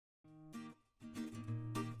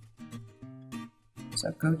So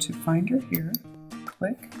go to Finder here,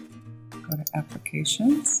 click, go to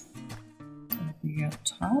Applications, it'll be up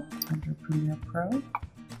top under Premiere Pro,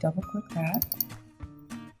 double click that,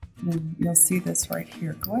 and then you'll see this right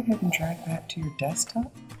here. Go ahead and drag that to your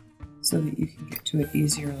desktop so that you can get to it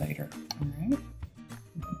easier later. All right,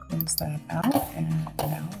 you can close that out, and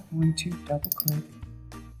now I'm going to double click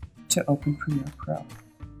to open Premiere Pro.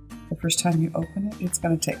 The first time you open it, it's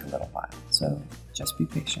going to take a little while, so just be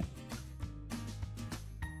patient.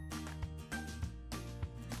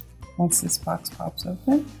 Once this box pops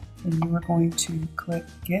open, then you are going to click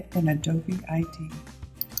Get an Adobe ID.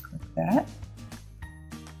 Click that,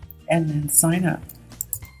 and then sign up.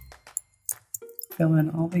 Fill in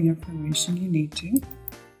all the information you need to. Your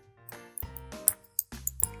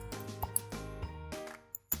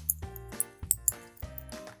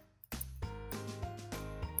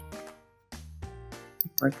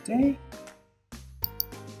birthday.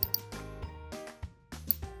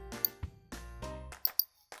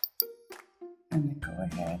 And then go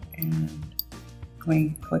ahead and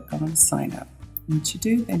click on Sign Up. Once you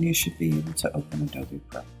do, then you should be able to open Adobe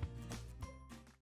Pro.